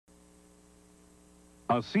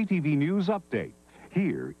A CTV News update.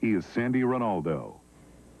 Here is Sandy Ronaldo.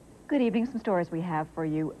 Good evening. Some stories we have for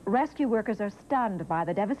you. Rescue workers are stunned by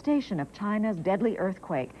the devastation of China's deadly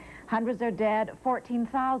earthquake. Hundreds are dead,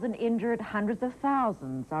 14,000 injured, hundreds of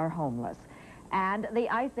thousands are homeless. And the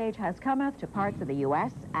ice age has come to parts of the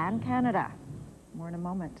U.S. and Canada. More in a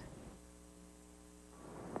moment.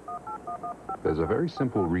 There's a very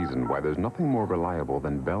simple reason why there's nothing more reliable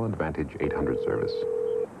than Bell Advantage 800 service.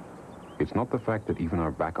 It's not the fact that even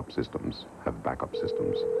our backup systems have backup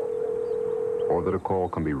systems, or that a call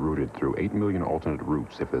can be routed through 8 million alternate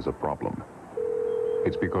routes if there's a problem.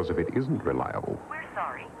 It's because if it isn't reliable... We're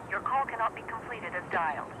sorry. Your call cannot be completed as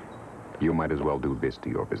dialed. You might as well do this to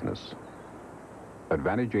your business.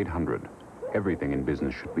 Advantage 800. Everything in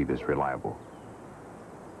business should be this reliable.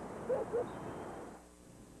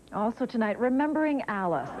 Also tonight, remembering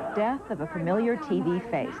Alice, death of a familiar TV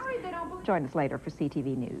face. Join us later for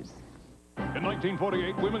CTV News. In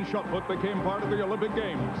 1948, women's shot put became part of the Olympic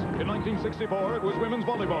Games. In 1964, it was women's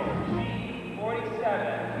volleyball.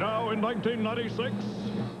 47. Now in 1996,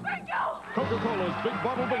 Coca-Cola's Big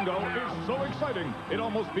Bottle Bingo is so exciting, it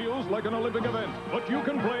almost feels like an Olympic event. But you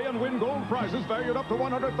can play and win gold prizes valued up to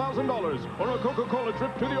 $100,000 for a Coca-Cola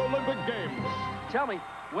trip to the Olympic Games. Tell me,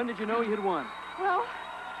 when did you know you had won? Well,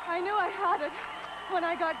 I knew I had it when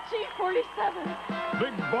I got G47.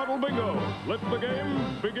 Big Bottle Bingo. Let the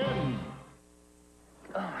game begin.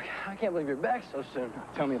 Oh, I can't believe you're back so soon.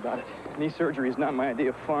 Tell me about it. Knee surgery is not my idea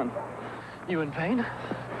of fun. You in pain?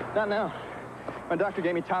 Not now. My doctor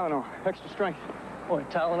gave me Tylenol, extra strength. Boy,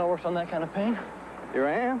 Tylenol works on that kind of pain? Here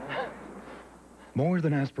I am. More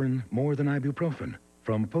than aspirin, more than ibuprofen.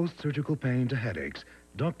 From post-surgical pain to headaches,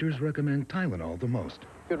 doctors recommend Tylenol the most.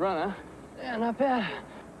 Good run, huh? Yeah, not bad.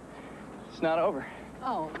 It's not over.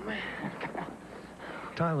 Oh, man.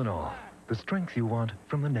 Tylenol, the strength you want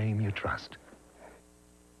from the name you trust.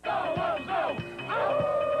 Go, go, go!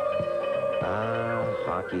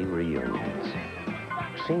 Hockey reunions.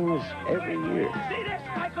 Seems every year. See this?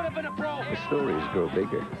 I could have been a pro. The stories grow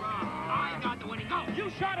bigger. I got the winning goal. You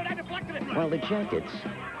shot it, I deflected it. While the Jackets,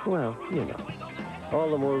 well, you know. All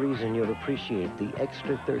the more reason you'll appreciate the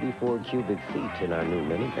extra 34 cubic feet in our new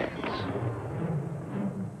minivans.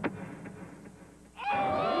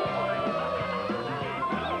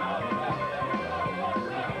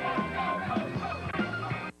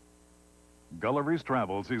 Gulliver's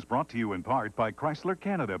Travels is brought to you in part by Chrysler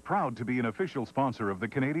Canada, proud to be an official sponsor of the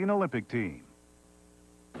Canadian Olympic team.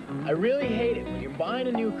 I really hate it when you're buying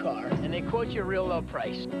a new car and they quote you a real low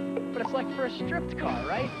price. But it's like for a stripped car,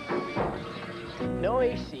 right? No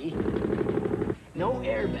AC, no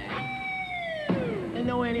airbag, and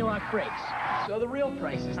no anti-lock brakes. So the real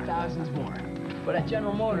price is thousands more. But at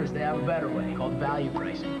General Motors, they have a better way called value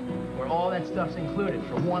pricing, where all that stuff's included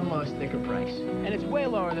for one low sticker price. And it's way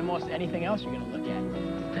lower than most anything else you're gonna look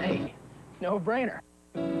at. Hey, no brainer.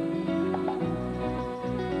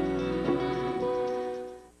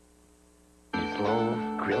 Slow,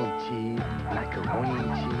 grilled cheese, macaroni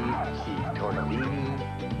cheese, cheese tortellini,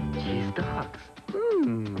 cheese dogs.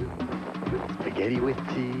 Spaghetti with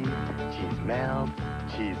cheese, cheese melt,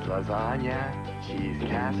 cheese lasagna, cheese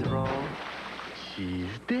casserole,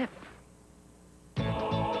 cheese dip.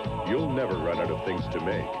 You'll never run out of things to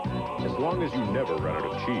make, as long as you never run out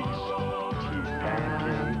of cheese. Cheese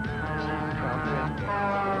pancake, cheese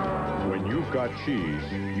crumpet. When you've got cheese,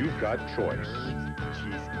 you've got choice.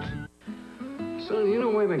 Son, you know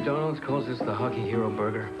why McDonald's calls this the Hockey Hero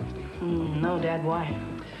Burger? No, Dad, why?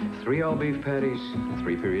 3 all-beef patties,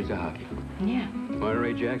 3 periods of hockey. Yeah.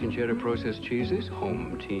 Monterey Jack and cheddar processed cheeses,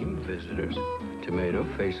 home team, visitors. Tomato,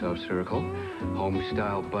 face-off circle,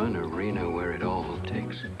 home-style bun, arena where it all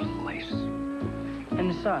takes place. And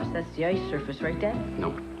the sauce, that's the ice surface, right, Dad?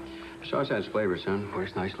 Nope. Sauce adds flavor, son.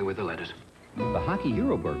 Works nicely with the lettuce. The Hockey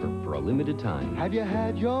Hero Burger for a limited time. Have you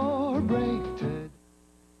had your break today?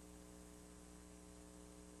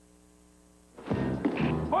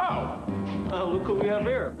 Wow! Look who we have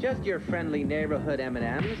here. Just your friendly neighborhood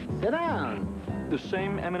M&Ms. Sit down. The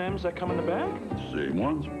same M&Ms that come in the bag? Same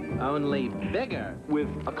ones. Only bigger. With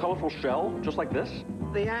a colorful shell, just like this?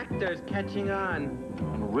 The actor's catching on.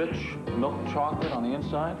 And rich milk chocolate on the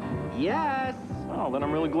inside? Yes! Oh, then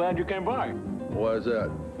I'm really glad you came by. Why is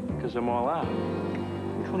that? Because I'm all out.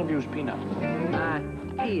 Which one of you is Peanut?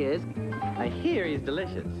 He is. I hear he's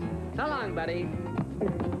delicious. So long, buddy.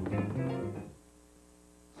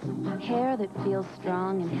 Hair that feels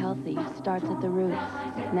strong and healthy starts at the roots.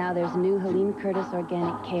 Now there's new Helene Curtis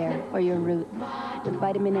Organic Care for your roots with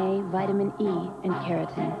vitamin A, vitamin E, and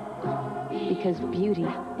keratin. Because beauty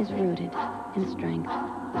is rooted in strength.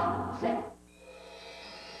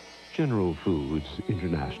 General Foods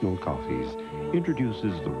International Coffees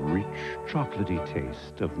introduces the rich, chocolatey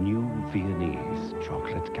taste of new Viennese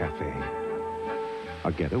chocolate cafe.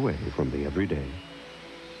 A getaway from the everyday.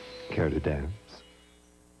 Care to dance?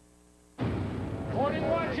 Morning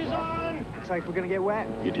watch is on! Looks like we're gonna get wet.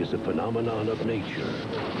 It is a phenomenon of nature.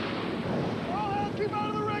 All hands keep out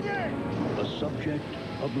of the rigging! A subject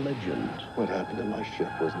of legend. What happened to my ship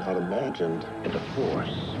was not imagined. And a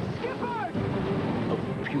force of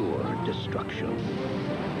pure destruction.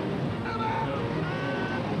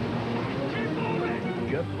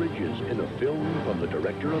 Jeff Bridges in a film from the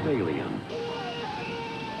director of Alien.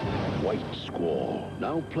 White Squall,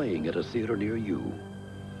 now playing at a theater near you.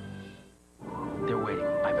 They're waiting.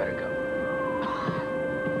 I better go.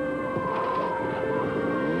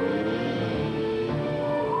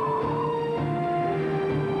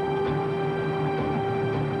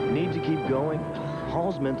 Need to keep going?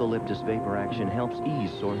 Hall's Mentholyptus Vapor Action helps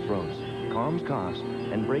ease sore throats, calms coughs,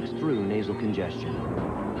 and breaks through nasal congestion.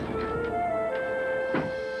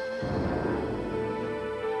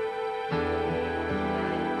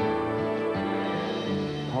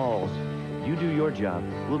 Hall's, you do your job,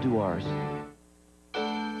 we'll do ours.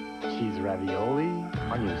 Cheese ravioli,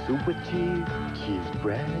 onion soup with cheese, cheese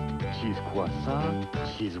bread, cheese croissant,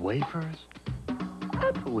 cheese wafers,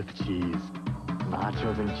 apple with cheese,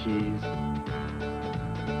 nachos and cheese,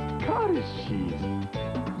 cottage cheese,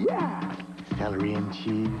 yeah, celery and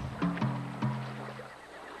cheese.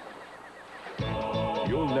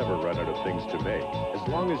 You'll never run out of things to make, as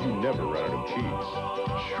long as you never run out of cheese.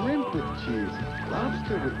 Shrimp with cheese,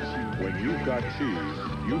 lobster with cheese. When you've got cheese,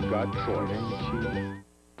 you've got choice.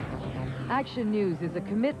 Action News is a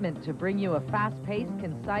commitment to bring you a fast-paced,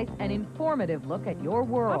 concise, and informative look at your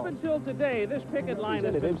world. Up until today, this picket line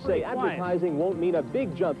has been Representatives say advertising won't mean a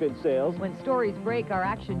big jump in sales. When stories break, our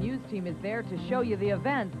Action News team is there to show you the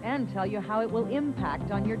events and tell you how it will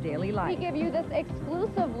impact on your daily life. We give you this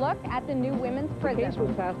exclusive look at the new women's prison. The case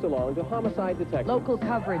was passed along to homicide detectives. Local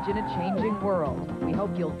coverage in a changing world. We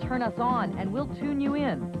hope you'll turn us on and we'll tune you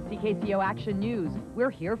in. CKCO Action News,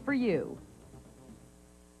 we're here for you.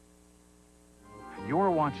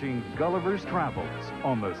 You're watching Gulliver's Travels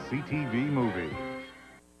on the CTV Movie.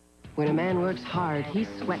 When a man works hard, he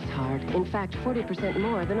sweats hard. In fact, 40%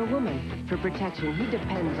 more than a woman. For protection, he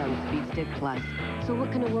depends on Speedstick Plus. So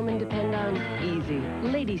what can a woman depend on? Easy.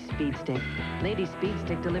 Lady Speedstick. Lady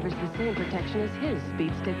Speedstick delivers the same protection as his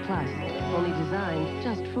Speedstick Plus. Only designed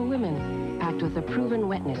just for women. Packed with a proven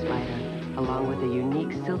wetness fighter, along with a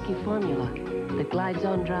unique silky formula that glides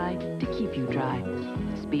on dry to keep you dry.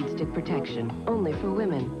 Speedstick protection, only for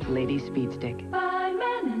women. Lady Speedstick. By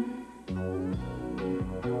Menon.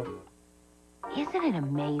 Isn't it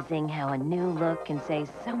amazing how a new look can say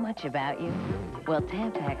so much about you? Well,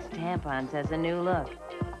 Tampax Tampons has a new look,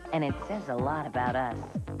 and it says a lot about us.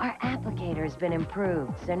 Our applicator's been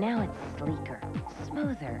improved, so now it's sleeker,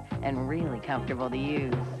 smoother, and really comfortable to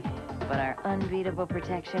use. But our unbeatable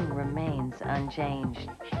protection remains unchanged.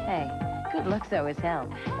 Hey, good looks always help.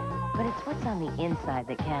 But it's what's on the inside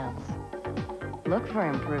that counts. Look for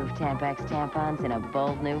improved Tampax Tampons in a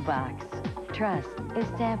bold new box. Trust is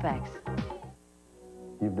Tampax.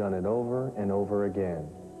 You've done it over and over again.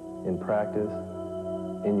 In practice,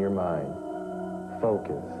 in your mind.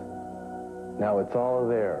 Focus. Now it's all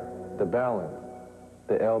there. The balance,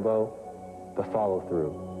 the elbow, the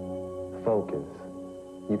follow-through. Focus.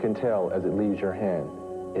 You can tell as it leaves your hand.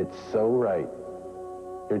 It's so right.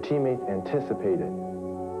 Your teammates anticipate it.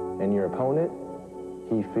 And your opponent,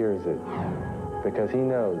 he fears it. Because he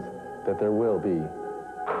knows that there will be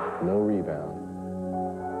no rebound.